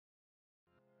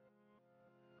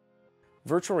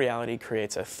Virtual reality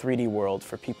creates a 3D world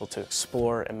for people to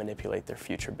explore and manipulate their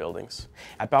future buildings.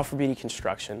 At Balfour Beatty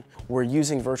Construction, we're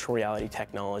using virtual reality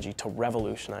technology to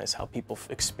revolutionize how people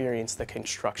experience the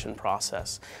construction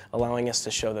process, allowing us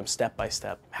to show them step by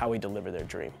step how we deliver their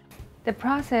dream. The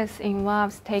process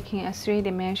involves taking a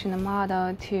three-dimensional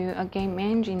model to a game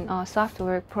engine or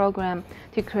software program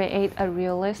to create a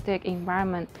realistic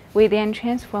environment. We then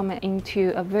transform it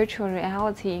into a virtual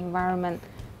reality environment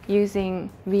using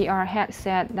VR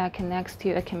headset that connects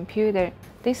to a computer.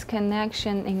 This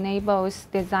connection enables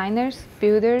designers,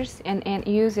 builders, and end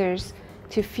users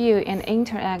to feel and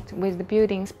interact with the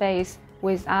building space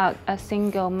without a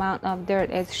single amount of dirt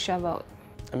is shoveled.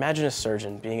 Imagine a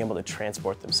surgeon being able to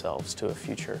transport themselves to a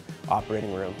future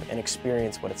operating room and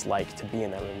experience what it's like to be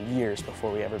in that room years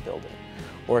before we ever build it.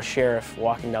 Or a sheriff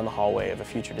walking down the hallway of a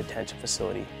future detention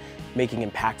facility, making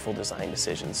impactful design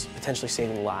decisions, potentially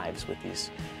saving lives with these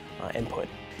input.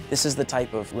 This is the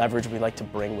type of leverage we like to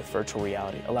bring with virtual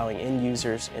reality, allowing end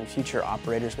users and future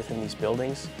operators within these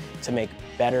buildings to make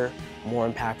better, more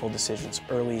impactful decisions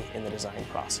early in the design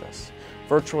process.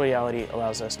 Virtual reality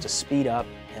allows us to speed up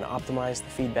and optimize the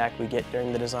feedback we get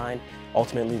during the design,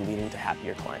 ultimately leading to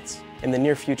happier clients. In the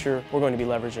near future, we're going to be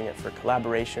leveraging it for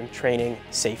collaboration, training,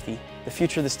 safety. The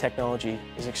future of this technology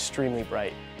is extremely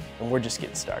bright, and we're just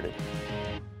getting started.